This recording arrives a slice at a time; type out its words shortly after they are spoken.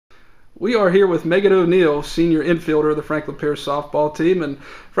We are here with Meaghan O'Neill, senior infielder of the Franklin Pierce softball team. And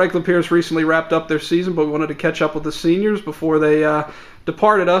Franklin Pierce recently wrapped up their season, but we wanted to catch up with the seniors before they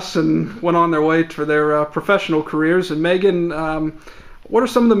departed us and went on their way for their professional careers. And Meaghan, what are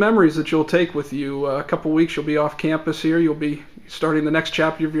some of the memories that you'll take with you? A couple weeks you'll be off campus here. You'll be starting the next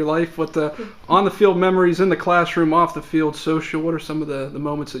chapter of your life. What the on-the-field memories in the classroom, off-the-field social, what are some of the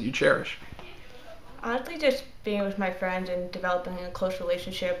moments that you cherish? Honestly, just being with my friends and developing a close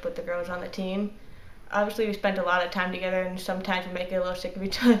relationship with the girls on the team. Obviously, we spent a lot of time together, and sometimes we make it a little sick of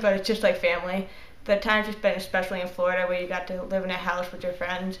each other, but it's just like family. The times we spent, especially in Florida, where you got to live in a house with your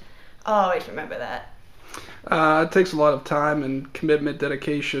friends, I'll always remember that. It takes a lot of time and commitment,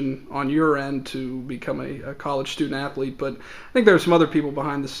 dedication on your end to become a college student athlete, but I think there are some other people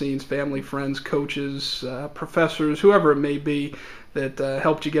behind the scenes, family, friends, coaches, professors, whoever it may be, that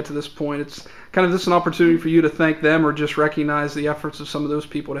helped you get to this point. It's kind of just an opportunity for you to thank them or just recognize the efforts of some of those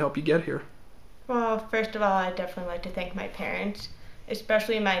people to help you get here. Well, first of all, I'd definitely like to thank my parents,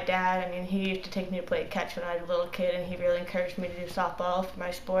 especially my dad. I mean, he used to take me to play catch when I was a little kid, and he really encouraged me to do softball for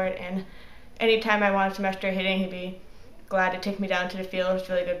my sport. And anytime I wanted some extra hitting, he'd be glad to take me down to the field. It's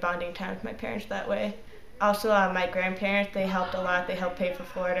really good bonding time with my parents that way. Also, my grandparents, they helped a lot. They helped pay for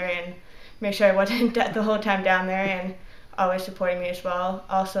Florida and make sure I wasn't in debt the whole time down there, and always supporting me as well.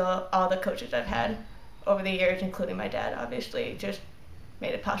 Also, all the coaches I've had over the years, including my dad, obviously, just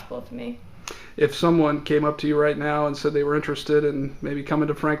made it possible for me. If someone came up to you right now and said they were interested in maybe coming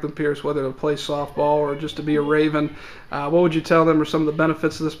to Franklin Pierce, whether to play softball or just to be a Raven, what would you tell them are some of the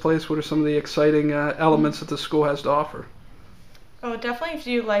benefits of this place? What are some of the exciting elements that the school has to offer? Oh, definitely if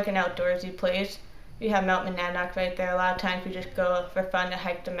you like an outdoorsy place, we have Mount Monadnock right there. A lot of times we just go for fun to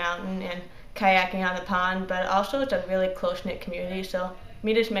hike the mountain and kayaking on the pond, but also it's a really close-knit community, so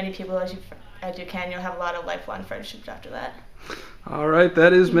meet as many people as you can. You'll have a lot of lifelong friendships after that. All right,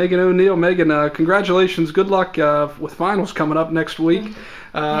 that is Meaghan O'Neill. Meaghan, congratulations. Good luck with finals coming up next week.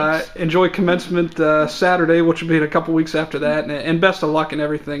 Enjoy commencement Saturday, which will be in a couple weeks after that, and best of luck in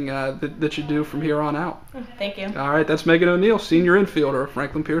everything that you do from here on out. Thank you. All right, that's Meaghan O'Neill, senior infielder of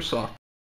Franklin Pierce Softball.